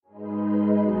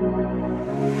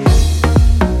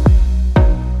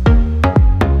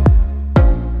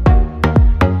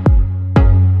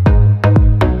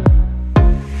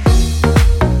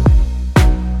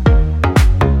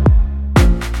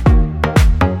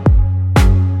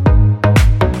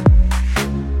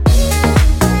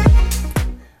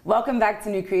Welcome back to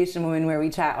New Creation Woman, where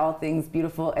we chat all things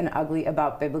beautiful and ugly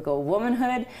about biblical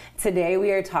womanhood. Today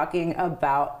we are talking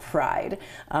about pride,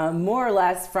 more or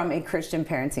less from a Christian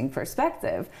parenting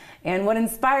perspective. And what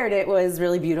inspired it was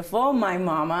really beautiful. My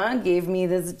mama gave me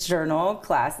this journal,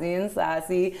 classy and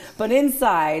sassy, but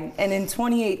inside, and in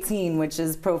 2018, which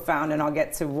is profound, and I'll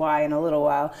get to why in a little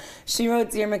while, she wrote,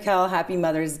 "Dear Mikkel, happy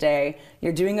Mother's Day.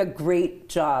 You're doing a great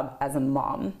job as a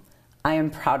mom. I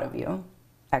am proud of you.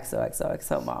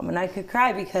 XOXOXO mom." And I could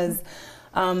cry because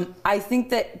I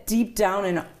think that deep down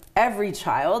in every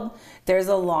child, there's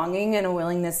a longing and a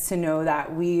willingness to know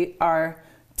that we are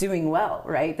doing well,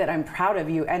 right? That I'm proud of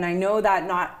you. And I know that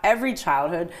not every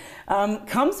childhood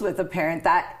comes with a parent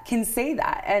that can say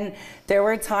that. And there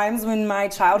were times when my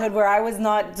childhood where I was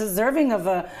not deserving of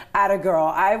a girl.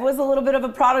 I was a little bit of a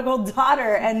prodigal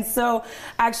daughter. And so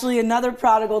actually another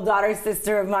prodigal daughter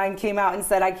sister of mine came out and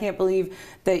said, "I can't believe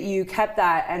that you kept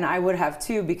that." And I would have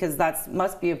too, because that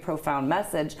must be a profound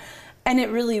message. And it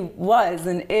really was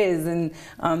and is. And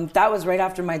that was right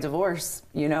after my divorce,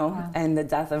 Wow. and the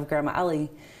death of Grandma Ellie.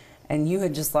 And you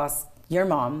had just lost your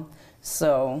mom.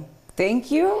 So thank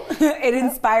you. It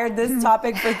inspired this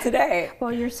topic for today.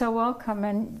 Well, you're so welcome,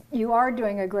 and you are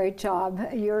doing a great job.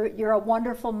 You're a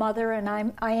wonderful mother, and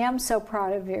I am so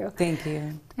proud of you. Thank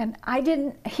you. And I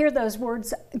didn't hear those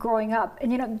words growing up.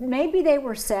 And maybe they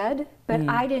were said, but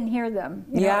I didn't hear them.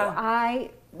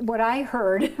 What I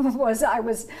heard was I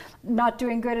was not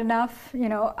doing good enough.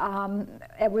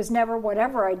 It was never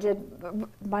whatever I did.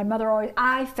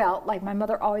 I felt like my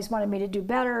mother always wanted me to do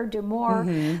better, do more,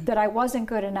 that I wasn't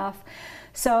good enough.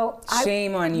 So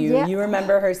shame on you. Yeah. You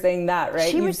remember her saying that,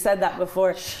 right? You've said that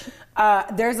before.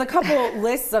 There's a couple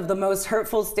lists of the most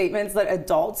hurtful statements that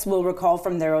adults will recall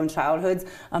from their own childhoods.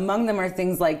 Among them are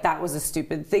things like, "That was a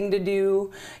stupid thing to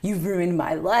do," "You've ruined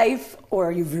my life,"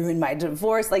 or "You've ruined my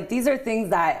divorce." Like, these are things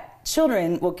that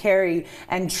children will carry,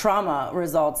 and trauma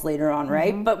results later on,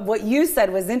 right? But what you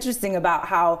said was interesting about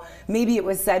how maybe it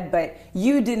was said, but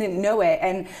you didn't know it.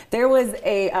 And there was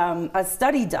a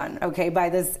study done, by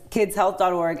this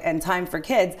kidshealth.org and Time for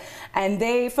Kids, and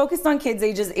they focused on kids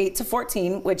ages 8 to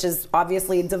 14, which is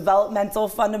obviously a developmental,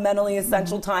 fundamentally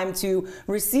essential time to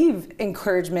receive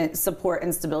encouragement, support,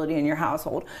 and stability in your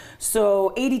household.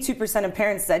 So 82% of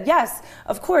parents said, yes,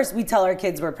 of course we tell our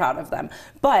kids we're proud of them,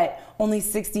 but only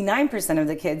 69% of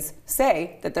the kids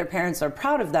say that their parents are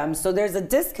proud of them. So there's a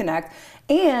disconnect.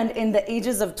 And in the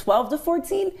ages of 12 to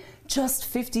 14, just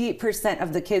 58%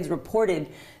 of the kids reported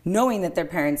knowing that their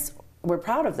parents were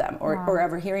proud of them or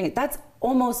ever hearing it. That's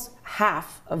almost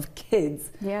half of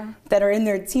kids that are in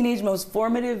their teenage, most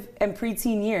formative and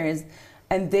preteen years,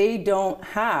 and they don't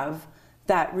have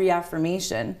that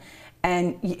reaffirmation.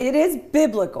 And it is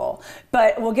biblical,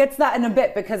 but we'll get to that in a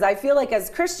bit, because I feel like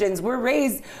as Christians, we're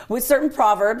raised with certain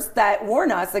proverbs that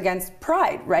warn us against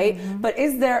pride, right? But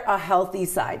is there a healthy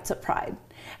side to pride?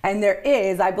 And there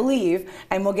is, I believe,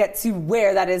 and we'll get to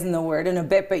where that is in the Word in a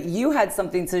bit, but you had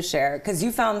something to share because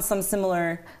you found some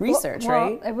similar research,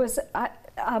 right? It was...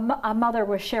 a mother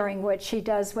was sharing what she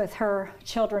does with her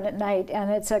children at night,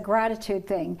 and it's a gratitude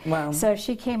thing. Wow. So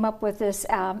she came up with this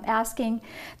asking,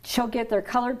 she'll get their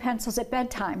colored pencils at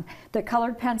bedtime, the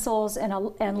colored pencils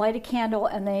and light a candle,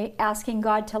 and they asking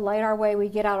God to light our way. We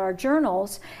get out our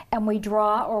journals and we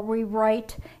draw or we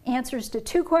write answers to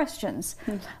two questions.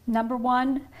 Number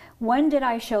one, when did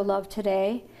I show love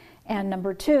today? And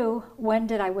number two, when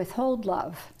did I withhold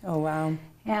love? Oh, wow.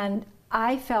 And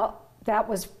I felt that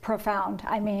was profound.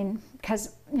 I mean,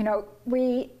 because,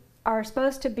 we are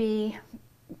supposed to be,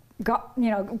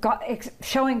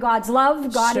 showing God's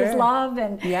love. God is love,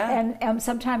 and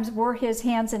sometimes we're His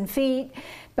hands and feet.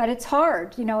 But it's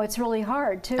hard. It's really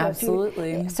hard, too.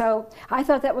 Absolutely. So I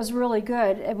thought that was really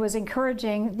good. It was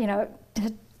encouraging,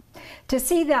 to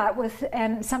see that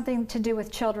and something to do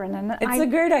with children. And it's a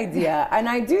great idea. And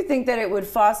I do think that it would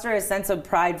foster a sense of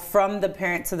pride from the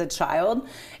parent to the child.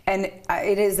 And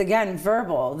it is, again,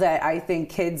 verbal, that I think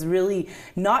kids really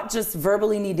not just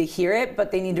verbally need to hear it,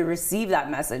 but they need to receive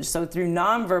that message. So through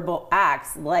nonverbal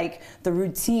acts, like the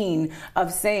routine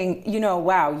of saying,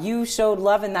 wow, you showed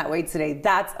love in that way today.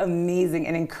 That's amazing.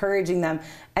 And encouraging them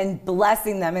and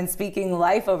blessing them and speaking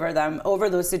life over them, over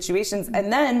those situations.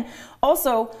 And then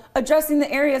also addressing the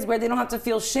areas where they don't have to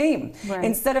feel shame. Right.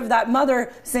 Instead of that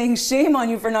mother saying shame on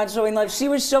you for not showing love, she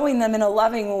was showing them in a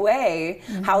loving way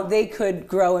how they could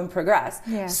grow and progress.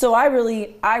 Yeah. So I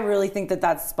really think that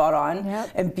that's spot on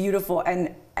and beautiful.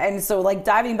 And so, like,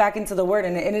 diving back into the Word,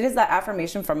 and it is that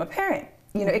affirmation from a parent.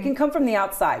 It can come from the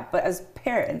outside, but as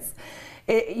parents,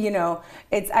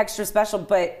 it's extra special.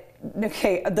 But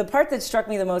okay, the part that struck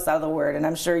me the most out of the word, and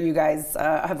I'm sure you guys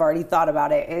have already thought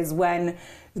about it, is when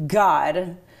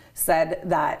God said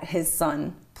that his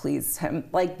son pleased him.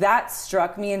 Like, that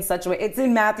struck me in such a way. It's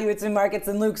in Matthew, it's in Mark, it's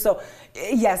in Luke. So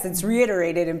yes, it's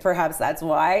reiterated, and perhaps that's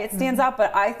why it stands out.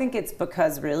 But I think it's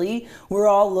because really we're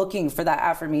all looking for that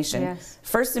affirmation. Yes.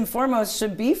 First and foremost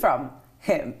should be from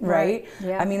him, right?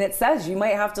 Yeah. I mean, it says you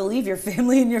might have to leave your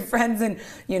family and your friends, and,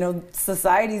 you know,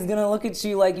 society's going to look at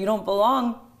you like you don't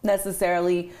belong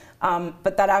necessarily.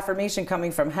 But that affirmation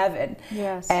coming from heaven.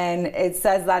 Yes. And it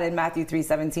says that in Matthew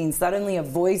 3:17, suddenly a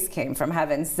voice came from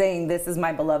heaven saying, "This is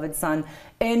my beloved son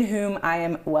in whom I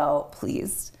am well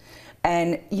pleased."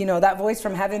 And, you know, that voice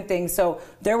from heaven thing. So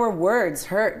there were words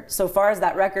heard. So far as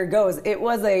that record goes, it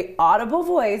was a audible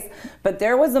voice, but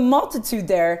there was a multitude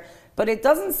there. But it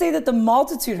doesn't say that the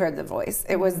multitude heard the voice.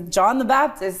 It was John the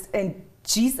Baptist and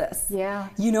Jesus. Yeah.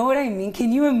 You know what I mean?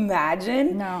 Can you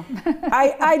imagine? No.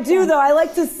 I do, though. I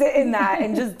like to sit in that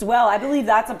and just dwell. I believe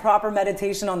that's a proper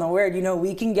meditation on the word. You know,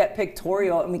 we can get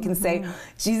pictorial and we can say,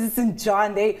 Jesus and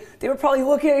John, they were probably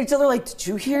looking at each other like, did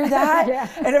you hear that? Yeah.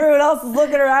 And everyone else is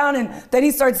looking around, and then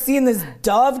he starts seeing this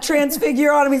dove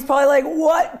transfigure on him. He's probably like,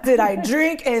 what did I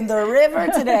drink in the river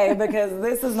today? Because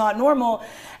this is not normal.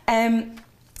 And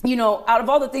you know, out of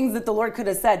all the things that the Lord could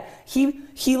have said,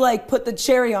 he like put the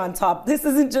cherry on top. This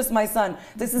isn't just my son.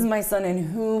 This is my son in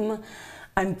whom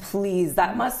I'm pleased.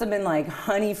 That must have been like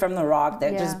honey from the rock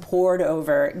that just poured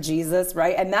over Jesus,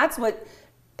 right? And that's what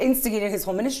instigated his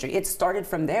whole ministry. It started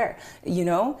from there, you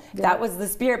know? Yeah. That was the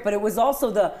spirit, but it was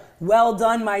also the well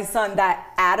done, my son,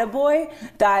 that attaboy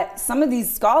that some of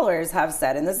these scholars have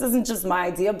said, and this isn't just my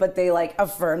idea, but they like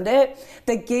affirmed it,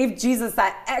 that gave Jesus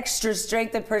that extra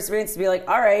strength and perseverance to be like,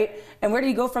 all right, and where do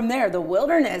you go from there? The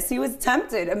wilderness. He was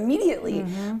tempted immediately.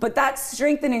 But that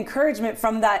strength and encouragement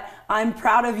from that I'm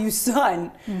proud of you,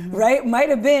 son, right? Might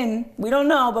have been, we don't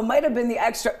know, but might have been the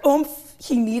extra oomph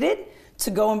he needed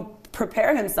to go and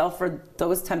prepare himself for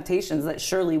those temptations that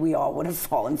surely we all would have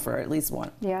fallen for at least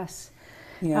one. Yes,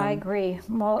 yeah. I agree.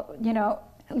 Well, you know,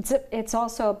 it's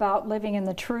also about living in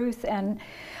the truth. And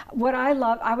what I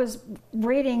love, I was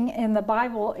reading in the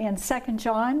Bible in 2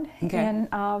 John in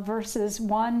verses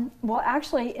 1, well,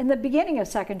 actually in the beginning of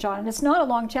 2 John, and it's not a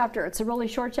long chapter, it's a really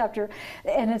short chapter,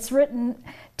 and it's written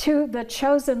to the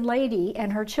chosen lady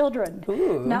and her children.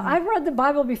 Ooh. Now, I've read the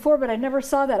Bible before, but I never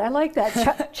saw that. I like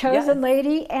that. Chosen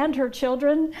lady and her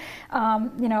children.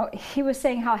 You know, he was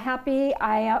saying how happy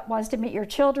I was to meet your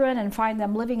children and find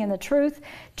them living in the truth,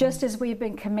 just as we've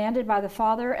been commanded by the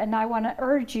Father. And I want to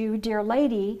urge you, dear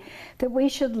lady, that we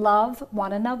should love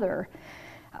one another.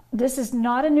 This is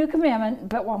not a new commandment,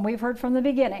 but one we've heard from the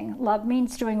beginning. Love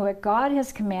means doing what God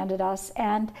has commanded us,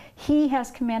 and he has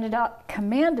commanded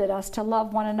us to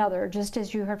love one another, just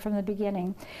as you heard from the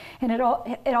beginning. And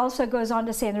it also goes on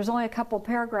to say, and there's only a couple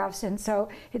paragraphs, and so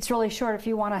it's really short if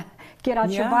you want to get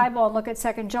out your Bible and look at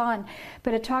 2 John.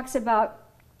 But it talks about,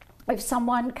 if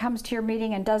someone comes to your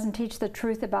meeting and doesn't teach the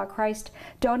truth about Christ,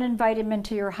 don't invite him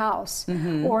into your house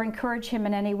or encourage him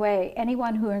in any way.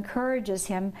 Anyone who encourages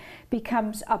him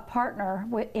becomes a partner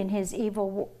in his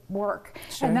evil work.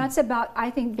 Sure. And that's about,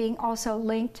 I think, being also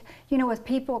linked, you know, with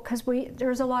people, because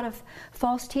there's a lot of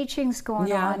false teachings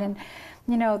going on, and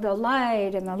you know, the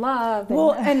light and the love.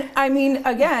 Well, and I mean,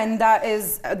 again, that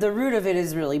is, the root of it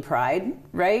is really pride,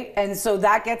 right? And so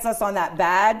that gets us on that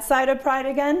bad side of pride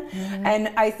again. And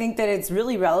I think that it's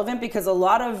really relevant because a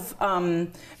lot of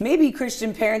maybe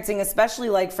Christian parenting, especially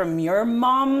like from your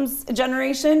mom's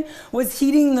generation, was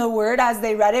heeding the word as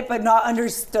they read it, but not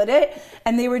understood it.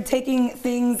 And they were taking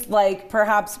things like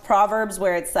perhaps Proverbs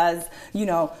where it says, you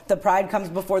know, the pride comes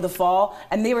before the fall.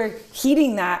 And they were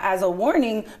heeding that as a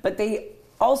warning, but they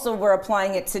also were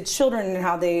applying it to children and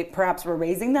how they perhaps were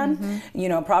raising them. You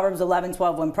know, Proverbs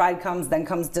 11:12, when pride comes, then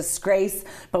comes disgrace,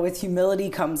 but with humility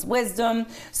comes wisdom.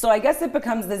 So I guess it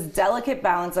becomes this delicate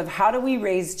balance of how do we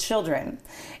raise children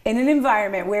in an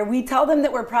environment where we tell them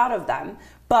that we're proud of them,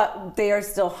 but they are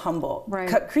still humble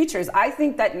creatures. I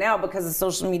think that now, because of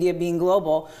social media being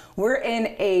global, we're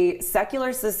in a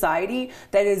secular society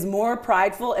that is more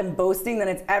prideful and boasting than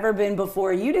it's ever been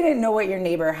before. You didn't know what your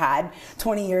neighbor had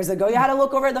 20 years ago. You had to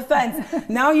look over the fence.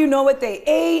 Now you know what they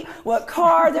ate, what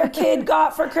car their kid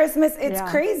got for Christmas. It's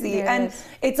crazy. And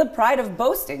it's a pride of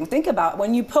boasting. Think about it.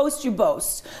 When you post, you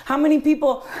boast. How many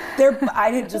people,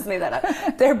 I didn't just make that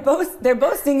up. They're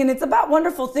boasting, and it's about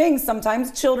wonderful things,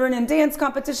 sometimes children and dance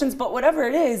competitions, but whatever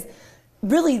it is,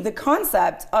 really the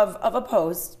concept of a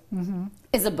post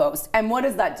is a boast. And what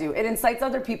does that do? It incites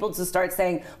other people to start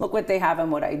saying, look what they have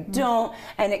and what I don't.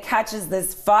 And it catches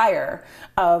this fire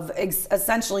of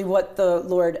essentially what the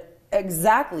Lord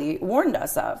exactly warned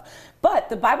us of. But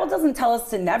the Bible doesn't tell us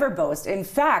to never boast. In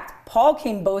fact, Paul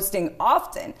came boasting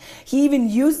often. He even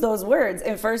used those words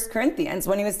in 1 Corinthians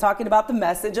when he was talking about the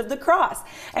message of the cross.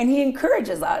 And he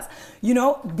encourages us,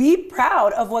 be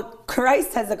proud of what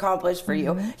Christ has accomplished for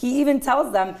you. He even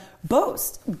tells them,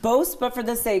 boast, but for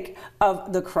the sake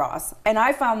of the cross. And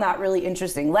I found that really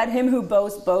interesting. Let him who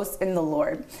boasts, boast in the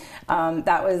Lord.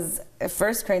 That was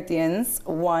 1 Corinthians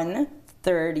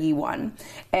 1:31.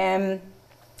 And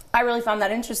I really found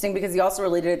that interesting because he also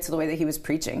related it to the way that he was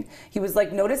preaching. He was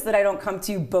like, notice that I don't come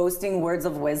to you boasting words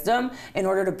of wisdom in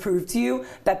order to prove to you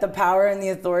that the power and the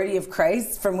authority of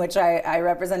Christ, from which I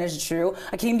represent, is true.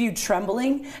 I came to you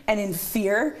trembling and in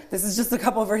fear. This is just a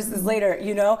couple verses later,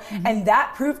 and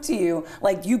that proved to you,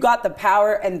 like, you got the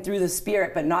power and through the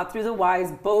Spirit, but not through the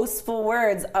wise, boastful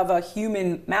words of a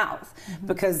human mouth,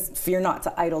 because fear not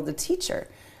to idle the teacher.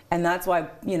 And that's why,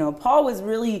 Paul was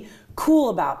really cool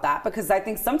about that, because I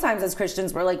think sometimes as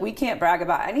Christians we're like, we can't brag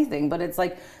about anything, but it's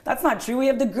like, that's not true. We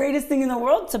have the greatest thing in the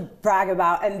world to brag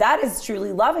about, and that is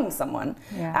truly loving someone,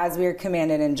 as we are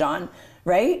commanded in John,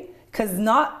 right? Because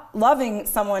not loving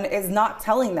someone is not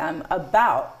telling them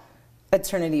about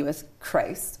eternity with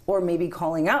Christ, or maybe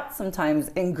calling out sometimes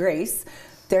in grace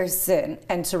their sin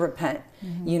and to repent,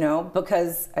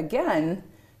 because again,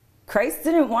 Christ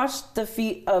didn't wash the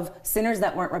feet of sinners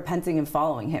that weren't repenting and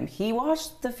following him. He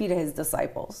washed the feet of his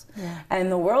disciples.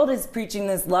 And the world is preaching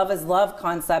this love is love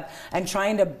concept and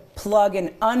trying to plug an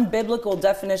unbiblical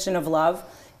definition of love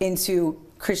into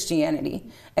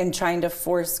Christianity and trying to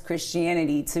force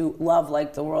Christianity to love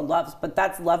like the world loves. But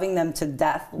that's loving them to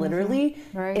death, literally,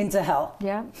 into hell.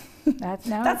 Yeah. That's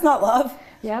not love.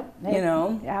 Yep.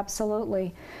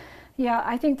 Absolutely. Yeah,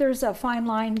 I think there's a fine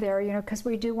line there, because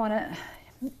we do want to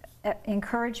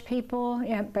encourage people,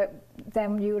 but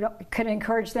then you could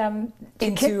encourage them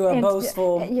into a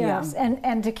boastful,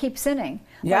 and to keep sinning,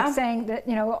 like saying that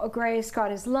grace,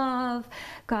 God is love,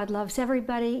 God loves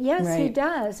everybody. Yes, he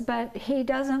does, but he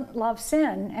doesn't love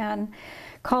sin. And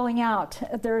calling out,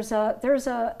 there's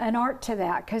an art to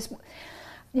that, because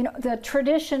the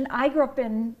tradition. I grew up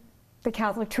in the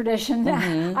Catholic tradition.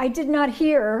 I did not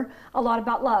hear a lot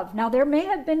about love. Now, there may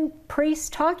have been priests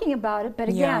talking about it, but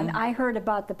again, I heard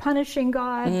about the punishing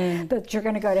God, that you're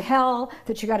going to go to hell,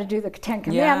 that you got to do the 10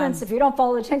 Commandments. If you don't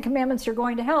follow the 10 Commandments, you're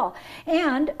going to hell.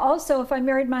 And also, if I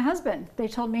married my husband, they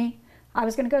told me I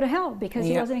was going to go to hell because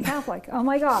he wasn't a Catholic. Oh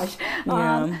my gosh.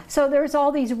 So there's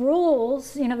all these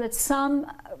rules, that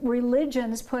some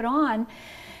religions put on,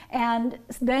 and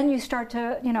then you start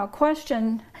to,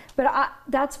 question. But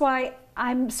that's why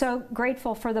I'm so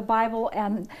grateful for the Bible,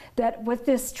 and that with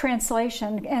this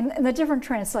translation and the different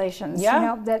translations,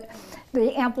 that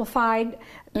the Amplified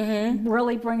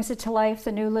really brings it to life,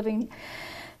 the New Living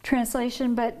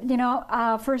Translation. But 1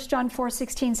 John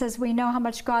 4:16 says, we know how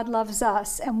much God loves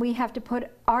us, and we have to put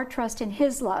our trust in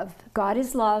his love. God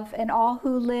is love, and all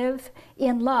who live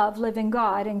in love live in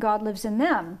God, and God lives in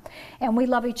them. And we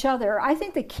love each other. I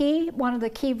think one of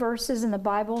the key verses in the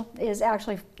Bible is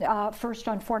actually 1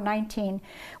 John 4:19.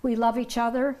 We love each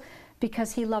other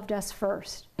because he loved us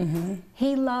first.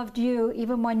 He loved you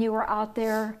even when you were out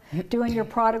there doing your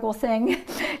prodigal thing.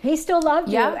 He still loved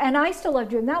you, and I still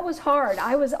loved you, and that was hard.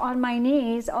 I was on my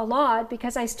knees a lot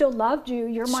because I still loved you.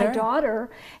 You're my daughter,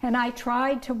 and I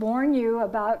tried to warn you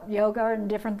about yoga and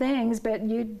different things, but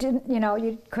you didn't,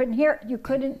 you couldn't hear, you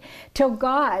couldn't, till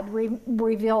God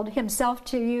revealed himself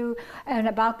to you and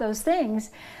about those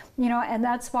things. And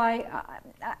that's why,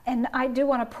 and I do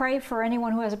want to pray for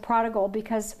anyone who has a prodigal,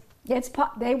 because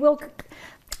they will.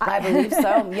 I believe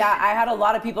so. Yeah, I had a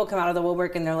lot of people come out of the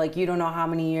woodwork and they're like, you don't know how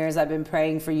many years I've been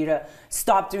praying for you to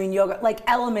stop doing yoga. Like,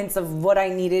 elements of what I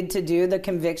needed to do, the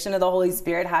conviction of the Holy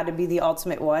Spirit had to be the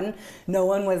ultimate one. No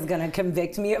one was going to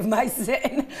convict me of my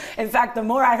sin. In fact, the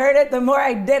more I heard it, the more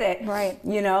I did it. Right.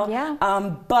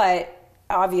 Yeah. But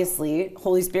obviously,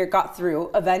 Holy Spirit got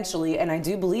through eventually, and I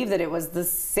do believe that it was the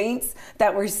saints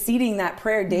that were seeding that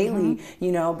prayer daily,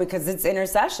 because it's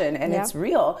intercession and it's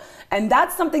real. And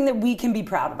that's something that we can be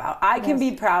proud about. I can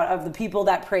be proud of the people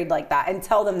that prayed like that and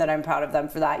tell them that I'm proud of them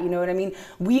for that. You know what I mean?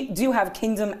 We do have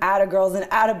kingdom atta-girls and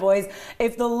atta-boys.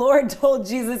 If the Lord told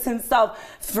Jesus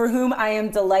himself, for whom I am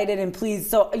delighted and pleased.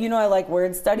 So, I like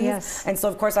word studies. Yes. And so,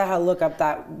 of course, I had to look up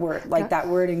that word, that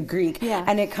word in Greek. Yeah.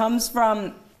 And it comes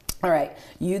from,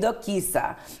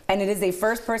 eudokisa, and it is a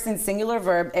first person singular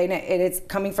verb, and it is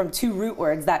coming from two root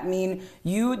words that mean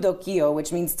eudokio,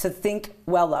 which means to think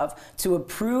well of, to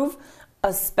approve,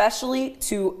 especially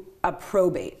to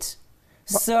approbate.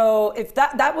 So if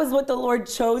that was what the Lord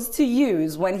chose to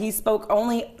use when he spoke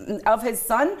only of his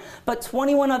son, but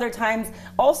 21 other times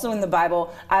also in the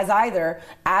Bible as either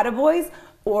attaboys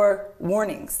or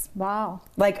warnings. Wow.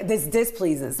 Like, this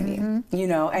displeases me, you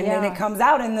know, and then it comes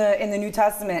out in the New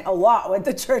Testament a lot with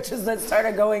the churches that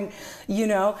started going, you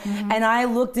know, and I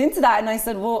looked into that and I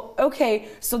said, well, okay,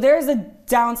 so there's a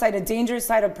downside, a dangerous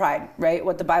side of pride, right?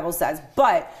 What the Bible says,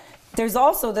 but there's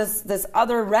also this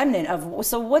other remnant of,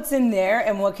 so what's in there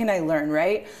and what can I learn,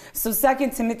 right? So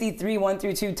 2 Timothy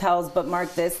 3:1-2 tells, but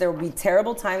mark this, there will be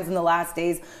terrible times in the last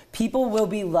days. People will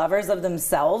be lovers of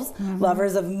themselves,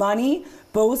 lovers of money,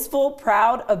 boastful,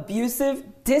 proud, abusive,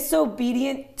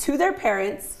 disobedient to their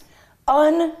parents,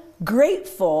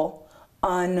 ungrateful,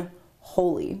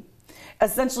 unholy.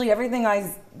 Essentially everything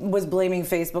I was blaming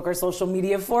Facebook or social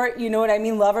media for, you know what I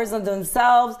mean? Lovers of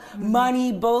themselves,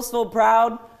 money, boastful,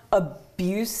 proud,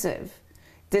 abusive,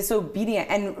 disobedient.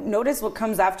 And notice what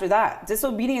comes after that.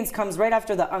 Disobedience comes right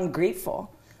after the ungrateful,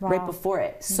 right before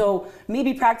it. So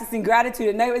maybe practicing gratitude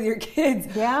at night with your kids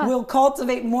will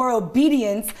cultivate more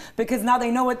obedience because now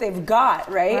they know what they've got,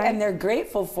 right? And they're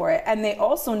grateful for it. And they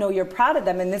also know you're proud of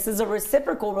them. And this is a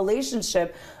reciprocal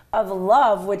relationship of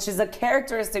love, which is a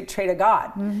characteristic trait of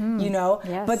God, you know?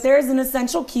 But there's an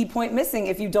essential key point missing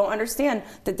if you don't understand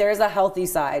that there's a healthy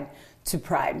side to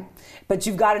pride. But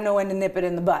you've got to know when to nip it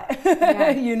in the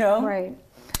butt, you know? Right.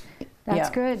 That's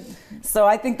good. So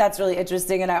I think that's really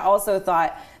interesting. And I also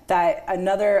thought that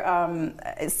another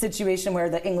situation where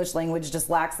the English language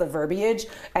just lacks the verbiage,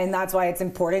 and that's why it's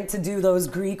important to do those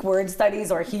Greek word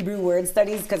studies or Hebrew word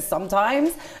studies, because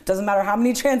sometimes, doesn't matter how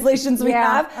many translations we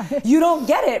have, you don't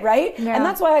get it, right? And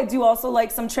that's why I do also like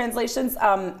some translations.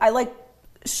 I like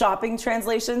shopping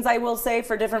translations, I will say,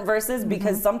 for different verses,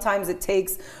 because sometimes it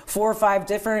takes 4 or 5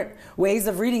 different ways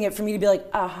of reading it for me to be like,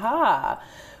 aha,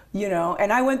 you know.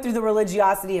 And I went through the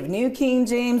religiosity of New King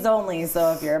James only,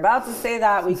 so if you're about to say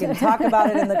that, we can talk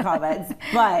about it in the comments.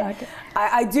 But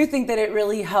I do think that it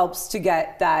really helps to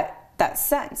get that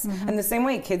sense. And the same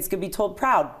way, kids could be told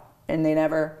proud, and they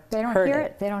don't hear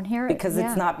it. They don't hear it because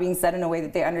it's not being said in a way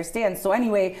that they understand. So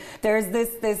anyway, there's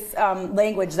this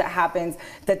language that happens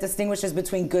that distinguishes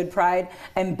between good pride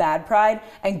and bad pride.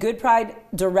 And good pride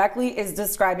directly is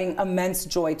describing immense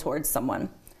joy towards someone.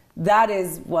 That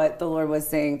is what the Lord was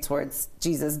saying towards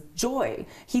Jesus. Joy.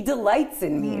 He delights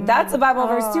in me. That's a Bible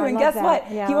verse too. And guess what?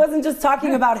 He wasn't just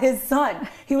talking about his son.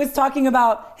 He was talking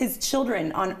about his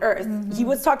children on earth. He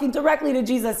was talking directly to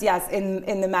Jesus, yes,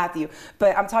 in the Matthew.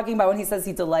 But I'm talking about when he says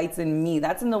he delights in me.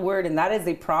 That's in the word, and that is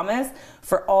a promise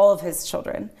for all of his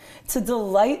children. To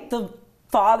delight the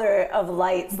Father of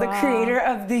lights, the creator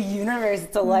of the universe,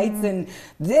 delights in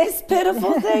this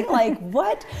pitiful thing. Like,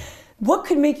 what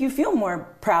could make you feel more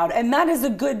proud? And that's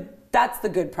the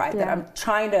good pride that I'm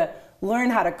trying to learn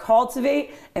how to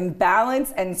cultivate and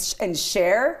balance and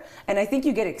share. And I think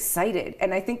you get excited.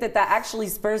 And I think that actually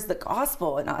spurs the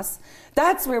gospel in us.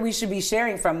 That's where we should be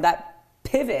sharing from, that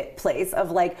pivot place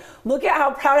of like, look at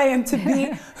how proud I am to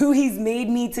be who he's made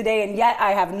me today. And yet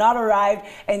I have not arrived.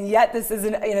 And yet this is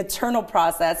an eternal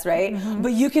process, right?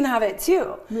 But you can have it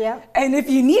too. And if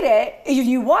you need it, if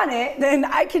you want it, then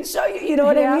I can show you, you know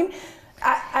what I mean?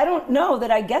 I don't know that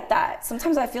I get that.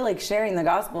 Sometimes I feel like sharing the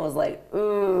gospel is like,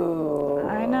 ooh,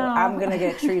 I know, I'm going to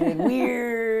get treated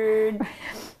weird.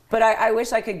 But I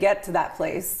wish I could get to that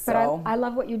place. But I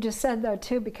love what you just said though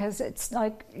too, because it's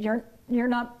like you're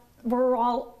not, we're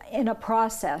all in a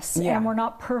process and we're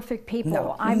not perfect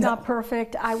people. I'm not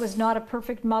perfect. I was not a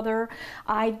perfect mother.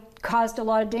 I caused a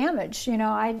lot of damage. You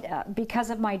know, because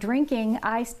of my drinking,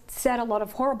 I said a lot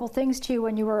of horrible things to you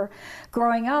when you were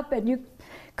growing up, and you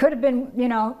could have been, you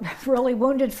know, really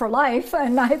wounded for life.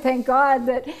 And I thank God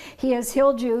that he has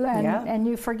healed you and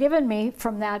you've forgiven me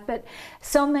from that. But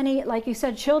so many, like you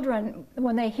said, children,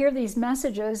 when they hear these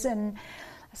messages and,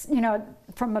 you know,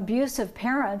 from abusive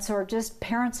parents or just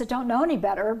parents that don't know any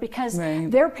better because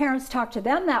their parents talk to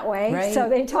them that way. So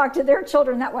they talk to their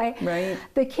children that way.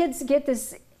 The kids get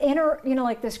this inner, you know,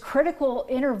 like this critical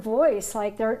inner voice,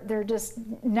 like they're just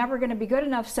never going to be good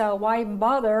enough, so why even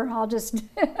bother? I'll just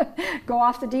go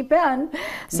off the deep end.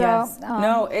 So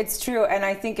no, it's true. And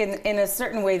I think in a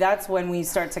certain way that's when we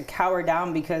start to cower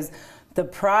down, because the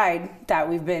pride that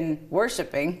we've been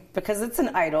worshiping, because it's an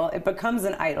idol, it becomes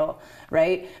an idol,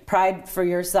 right? Pride for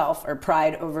yourself, or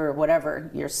pride over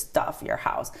whatever, your stuff, your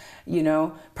house, you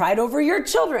know, pride over your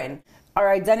children. Our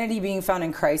identity being found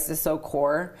in Christ is so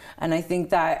core. And I think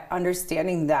that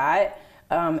understanding that,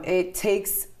 it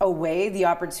takes away the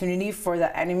opportunity for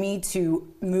the enemy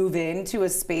to move into a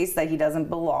space that he doesn't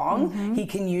belong. He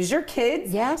can use your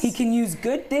kids. Yes. He can use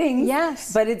good things.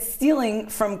 Yes. But it's stealing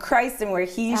from Christ and where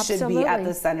he should be at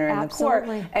the center and the core.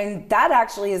 And that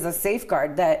actually is a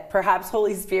safeguard that perhaps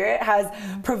Holy Spirit has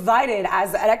provided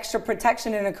as an extra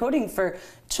protection and a coating for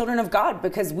children of God,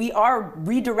 because we are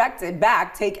redirected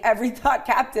back, take every thought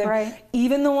captive. Right.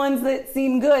 Even the ones that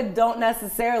seem good don't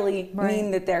necessarily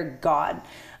mean that they're God.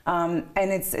 And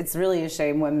it's really a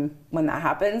shame when that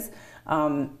happens.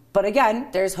 But again,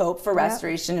 there's hope for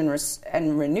restoration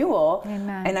and renewal.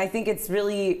 Amen. And I think it's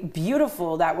really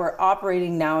beautiful that we're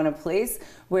operating now in a place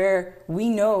where we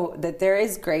know that there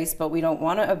is grace, but we don't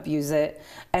want to abuse it.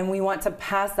 And we want to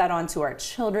pass that on to our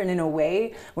children in a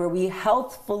way where we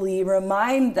healthfully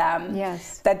remind them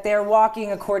that they're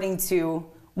walking according to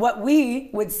what we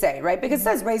would say, right? Because it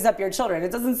says raise up your children.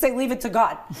 It doesn't say leave it to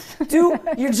God. Do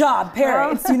your job,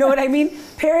 parents. You know what I mean?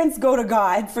 Parents go to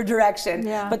God for direction.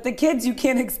 But the kids, you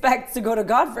can't expect to go to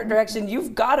God for direction.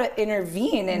 You've got to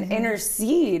intervene and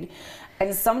intercede.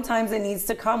 And sometimes it needs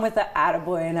to come with an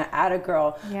attaboy and an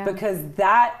attagirl, because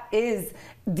that is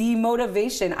the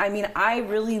motivation. I mean, I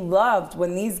really loved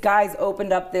when these guys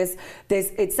opened up this,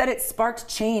 it said it sparked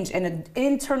change, and an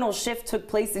internal shift took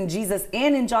place in Jesus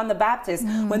and in John the Baptist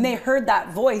when they heard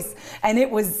that voice and it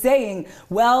was saying,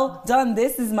 well done,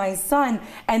 this is my son.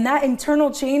 And that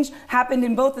internal change happened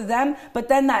in both of them, but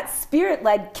then that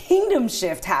spirit-led kingdom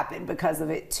shift happened because of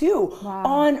it too,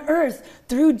 on earth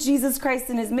through Jesus Christ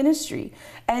and his ministry.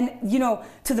 And, you know,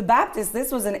 to the Baptist,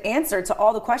 this was an answer to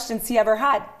all the questions he ever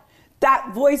had.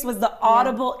 That voice was the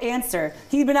audible answer.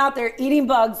 He'd been out there eating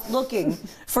bugs, looking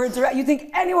for a direct. You think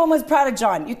anyone was proud of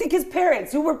John? You think his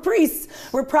parents, who were priests,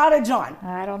 were proud of John?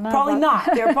 I don't know. Probably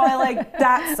not. They were probably like,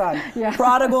 that son,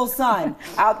 prodigal son,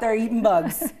 out there eating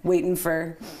bugs, waiting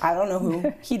for, I don't know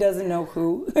who. He doesn't know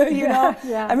who, you know?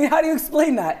 I mean, how do you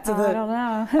explain that to the... I don't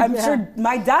know. I'm sure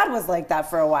my dad was like that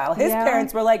for a while. His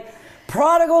parents were like,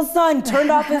 prodigal son, turned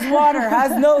off his water,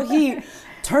 has no heat.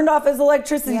 Turned off his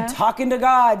electricity, talking to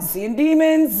God, seeing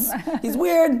demons. He's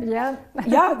weird. Yeah.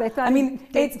 They thought, I mean,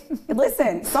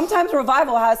 listen, sometimes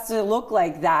revival has to look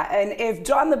like that. And if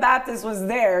John the Baptist was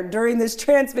there during this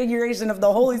transfiguration of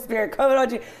the Holy Spirit coming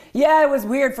on you, it was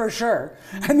weird for sure.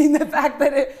 I mean, the fact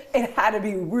that it had to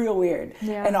be real weird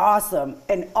and awesome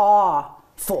and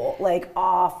awful, like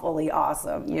awfully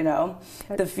awesome, you know,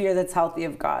 the fear that's healthy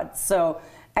of God. So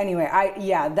anyway,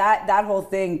 that whole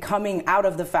thing coming out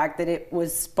of the fact that it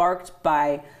was sparked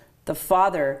by the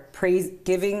Father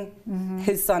giving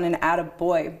his son an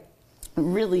attaboy,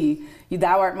 really,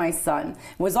 thou art my son,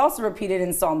 was also repeated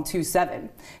in Psalm 2:7.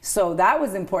 So that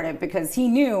was important because he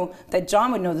knew that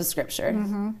John would know the scripture,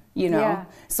 you know?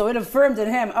 So it affirmed in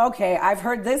him, okay, I've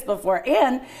heard this before.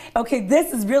 And, okay,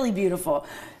 this is really beautiful.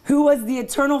 Who was the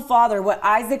eternal father, what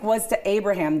Isaac was to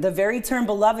Abraham. The very term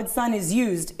beloved son is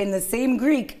used in the same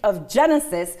Greek of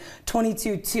Genesis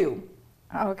 22:2.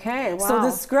 Okay, wow. So the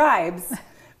scribes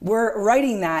were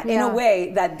writing that in a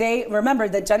way that they, remember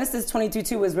that Genesis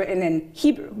 22:2 was written in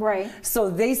Hebrew. Right. So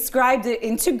they scribed it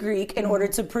into Greek in order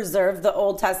to preserve the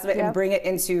Old Testament and bring it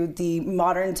into the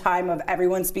modern time of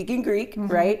everyone speaking Greek,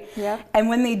 right? And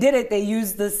when they did it, they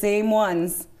used the same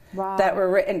ones that were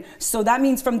written. So that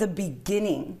means from the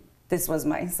beginning, this was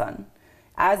my son.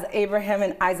 As Abraham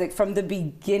and Isaac from the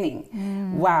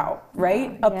beginning. Wow,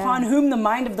 right? Upon whom the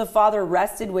mind of the Father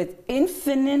rested with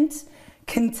infinite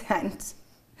content.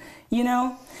 You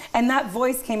know? And that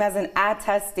voice came as an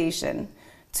attestation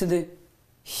to the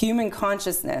human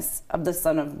consciousness of the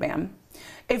Son of Man.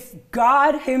 If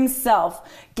God himself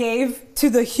gave to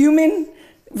the human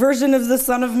version of the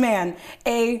Son of Man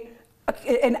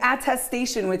an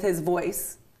attestation with his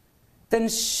voice, then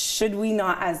should we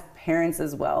not as parents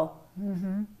as well?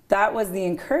 That was the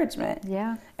encouragement.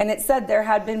 And it said there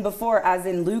had been before, as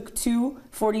in Luke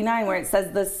 2:49, where it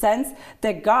says the sense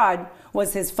that God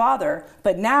was his father,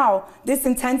 but now this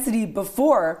intensity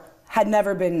before had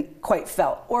never been quite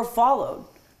felt or followed.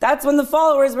 That's when the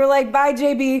followers were like, bye,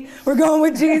 JB, we're going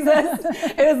with Jesus.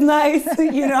 It was nice,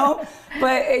 you know,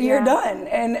 but you're done.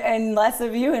 And less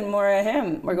of you and more of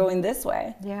him. We're going this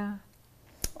way.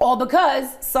 All because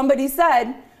somebody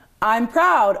said, I'm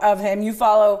proud of him. You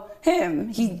follow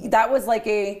him. That was like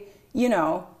a, you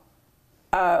know,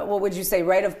 what would you say,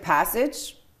 rite of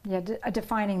passage? A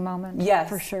defining moment.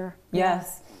 For sure.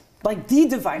 Like the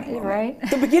defining moment. Right.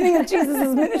 The beginning of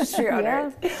Jesus' ministry on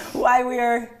earth. Why we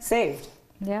are saved.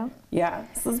 So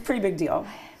it's a pretty big deal.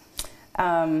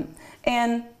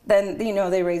 And then,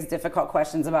 they raise difficult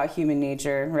questions about human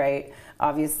nature, right?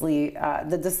 Obviously,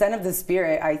 the descent of the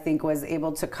Spirit, I think, was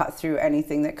able to cut through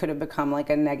anything that could have become like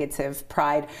a negative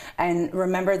pride. And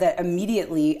remember that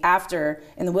immediately after,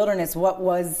 in the wilderness, what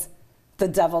was the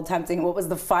devil tempting? What was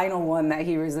the final one that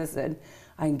he resisted?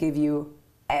 I can give you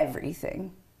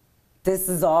everything. This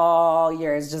is all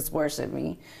yours. Just worship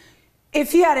me.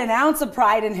 If he had an ounce of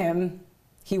pride in him,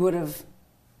 he would have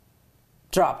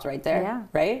dropped right there,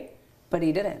 right? But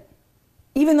he didn't.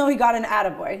 Even though he got an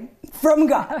attaboy from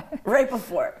God right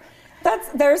before.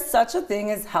 There's such a thing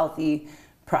as healthy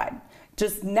pride.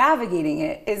 Just navigating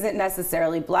it isn't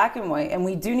necessarily black and white, and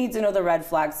we do need to know the red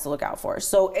flags to look out for.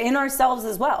 So in ourselves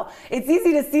as well. It's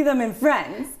easy to see them in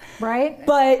friends. Right.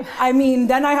 But,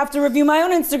 then I have to review my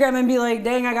own Instagram and be like,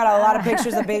 dang, I got a lot of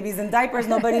pictures of babies in diapers.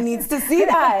 Nobody needs to see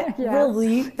that,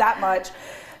 really, that much.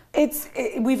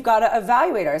 We've got to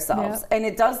evaluate ourselves. And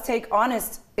it does take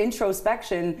honest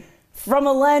introspection from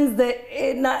a lens that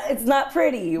it's not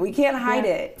pretty. We can't hide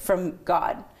it from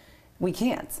God. We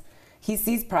can't. He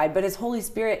sees pride, but his Holy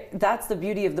Spirit, that's the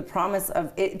beauty of the promise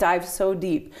of it dives so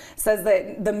deep. Says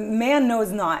that the man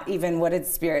knows not even what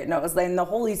its spirit knows. And the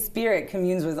Holy Spirit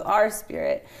communes with our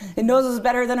spirit. It knows us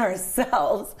better than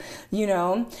ourselves,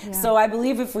 Yeah. So I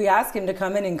believe if we ask him to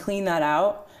come in and clean that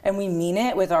out, and we mean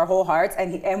it with our whole hearts,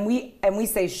 and we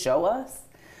say, show us,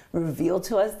 reveal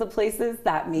to us the places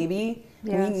that maybe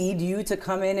we need you to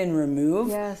come in and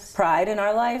remove pride in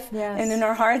our life and in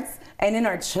our hearts and in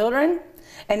our children.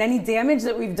 And any damage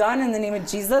that we've done, in the name of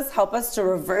Jesus, help us to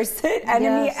reverse it.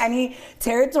 Any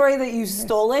territory that you've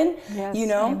stolen,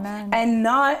 Amen. And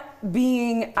not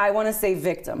being, I want to say,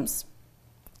 victims.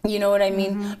 You know what I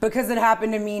mean? Mm-hmm. Because it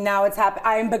happened to me, now it's happened.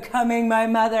 I am becoming my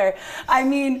mother.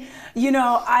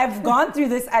 I've gone through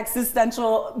this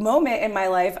existential moment in my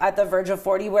life at the verge of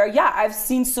 40 where, I've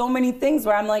seen so many things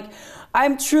where I'm like,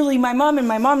 I'm truly my mom and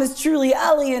my mom is truly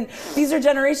Ellie, and these are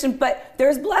generations, but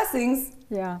there's blessings.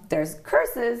 Yeah. There's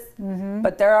curses,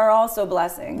 but there are also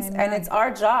blessings. Amen. And it's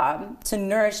our job to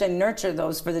nourish and nurture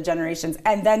those for the generations,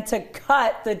 and then to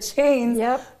cut the chains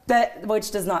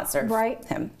which does not serve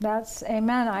him. That's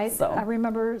amen. I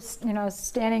remember,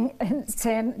 standing and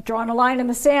saying, drawing a line in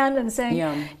the sand and saying,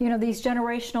 these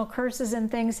generational curses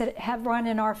and things that have run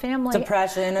in our family.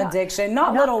 Depression, addiction,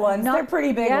 not little ones. They're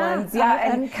pretty big ones.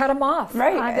 And cut them off.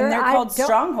 Right. And they're called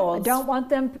strongholds. I don't want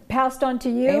them passed on to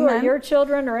you or your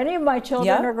children or any of my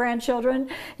children or grandchildren.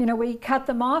 We cut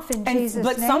them off in Jesus' name.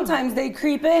 But sometimes they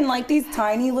creep in like these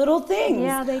tiny little things.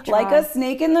 Yeah, they try. Like a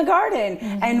snake in the garden.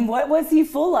 Mm-hmm. And what was he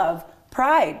full of?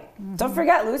 Pride. Mm-hmm. Don't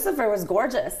forget, Lucifer was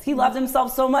gorgeous. He loved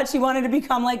himself so much he wanted to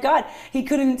become like God. He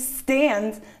couldn't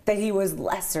stand that he was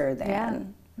lesser than. Yeah.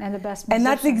 And the best musician. And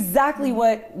that's exactly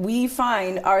what we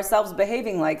find ourselves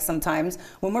behaving like sometimes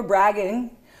when we're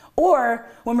bragging or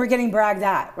when we're getting bragged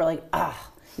at. We're like,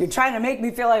 you're trying to make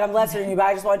me feel like I'm lesser than you, but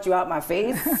I just want you out my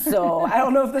face. So I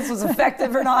don't know if this was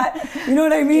effective or not. You know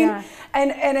what I mean? Yeah.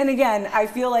 And again, I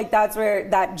feel like that's where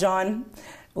that John,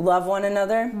 love one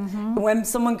another. Mm-hmm. When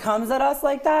someone comes at us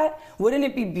like that, wouldn't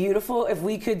it be beautiful if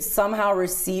we could somehow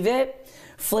receive it,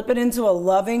 flip it into a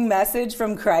loving message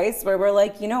from Christ where we're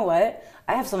like, you know what?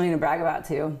 I have something to brag about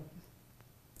too.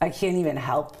 I can't even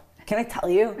help. Can I tell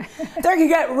you? They're going to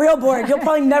get real bored. You'll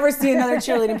probably never see another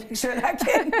cheerleading picture of that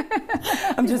kid.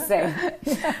 I'm just saying.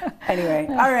 Anyway,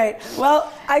 all right.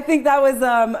 Well, I think that was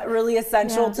really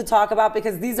essential to talk about,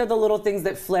 because these are the little things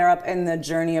that flare up in the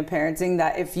journey of parenting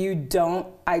that if you don't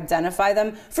identify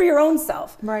them for your own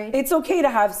self, it's okay to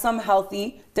have some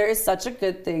healthy, there is such a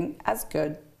good thing as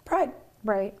good pride.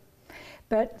 Right.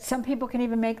 But some people can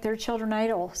even make their children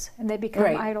idols, and they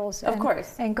become idols. Of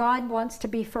course. And God wants to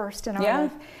be first in our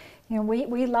life.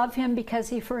 We love him because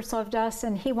he first loved us,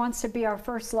 and he wants to be our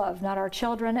first love, not our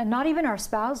children and not even our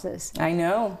spouses. I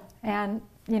know. And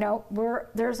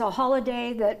there's a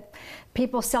holiday that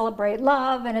people celebrate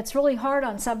love, and it's really hard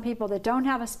on some people that don't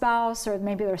have a spouse, or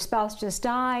maybe their spouse just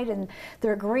died and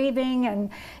they're grieving, and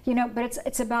but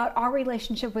it's about our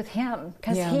relationship with him,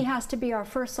 because he has to be our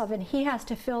first love, and he has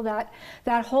to fill that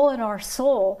hole in our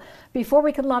soul before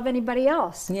we can love anybody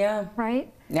else. Yeah.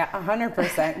 Right? Yeah,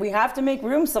 100%. We have to make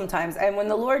room sometimes, and when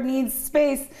the Lord needs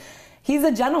space, he's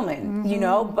a gentleman,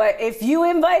 but if you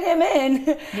invite him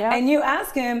in and you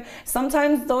ask him,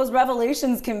 sometimes those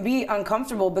revelations can be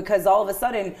uncomfortable, because all of a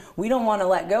sudden we don't want to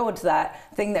let go to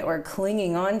that thing that we're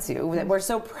clinging on to, that we're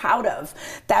so proud of,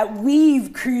 that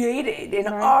we've created in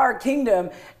our kingdom.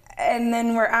 And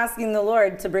then we're asking the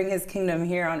Lord to bring his kingdom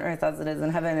here on earth as it is in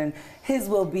heaven, and his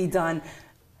will be done.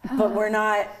 But we're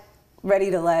not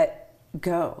ready to let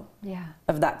go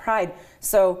of that pride.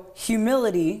 So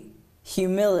humility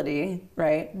humility,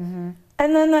 right? And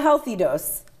then the healthy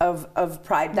dose of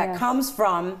pride that comes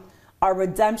from our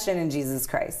redemption in Jesus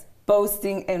Christ,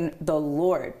 boasting in the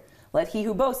Lord. Let he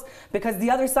who boasts, because the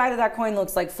other side of that coin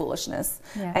looks like foolishness.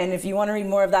 Yeah. And if you want to read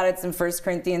more of that, it's in 1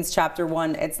 Corinthians chapter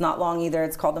 1. It's not long either.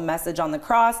 It's called The Message on the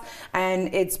Cross.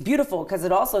 And it's beautiful because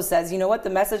it also says, you know what? The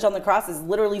message on the cross is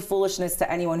literally foolishness to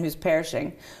anyone who's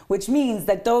perishing, which means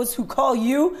that those who call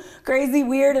you crazy,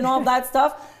 weird, and all that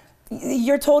stuff,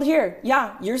 you're told here,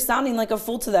 yeah, you're sounding like a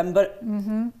fool to them. But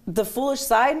the foolish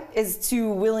side is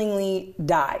to willingly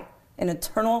die an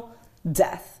eternal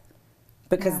death,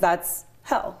 because that's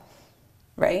hell.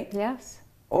 Right? Yes.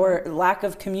 Or lack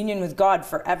of communion with God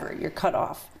forever. You're cut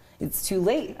off. It's too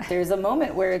late. There's a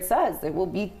moment where it says it will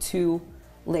be too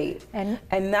late. And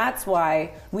that's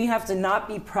why we have to not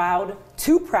be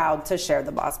too proud to share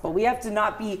the gospel. We have to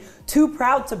not be too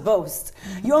proud to boast.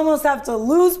 You almost have to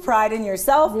lose pride in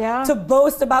yourself to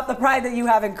boast about the pride that you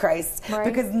have in Christ. Right.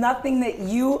 Because nothing that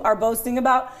you are boasting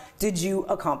about did you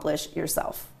accomplish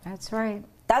yourself. That's right.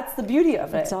 That's the beauty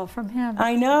of it. It's all from him.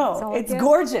 I know. It's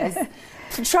gorgeous.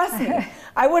 Trust me.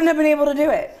 I wouldn't have been able to do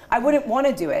it. I wouldn't want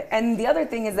to do it. And the other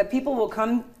thing is that people will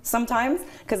come sometimes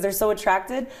because they're so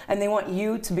attracted and they want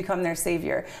you to become their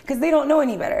savior because they don't know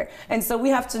any better. And so we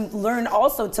have to learn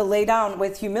also to lay down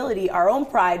with humility our own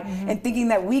pride and thinking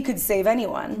that we could save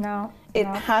anyone. No. It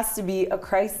has to be a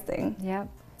Christ thing. Yep.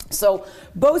 So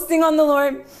boasting on the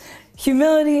Lord,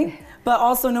 humility, but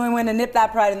also knowing when to nip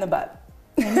that pride in the butt.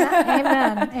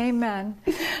 Amen. Amen.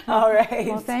 All right.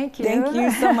 Well, thank you. Thank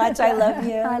you so much. I love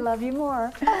you. I love you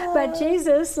more. But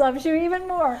Jesus loves you even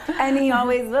more. And he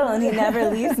always will. And he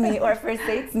never leaves me or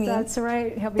forsakes me. That's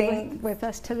right. He'll be with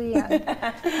us to the end.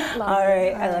 All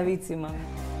right. I love you too, Mama.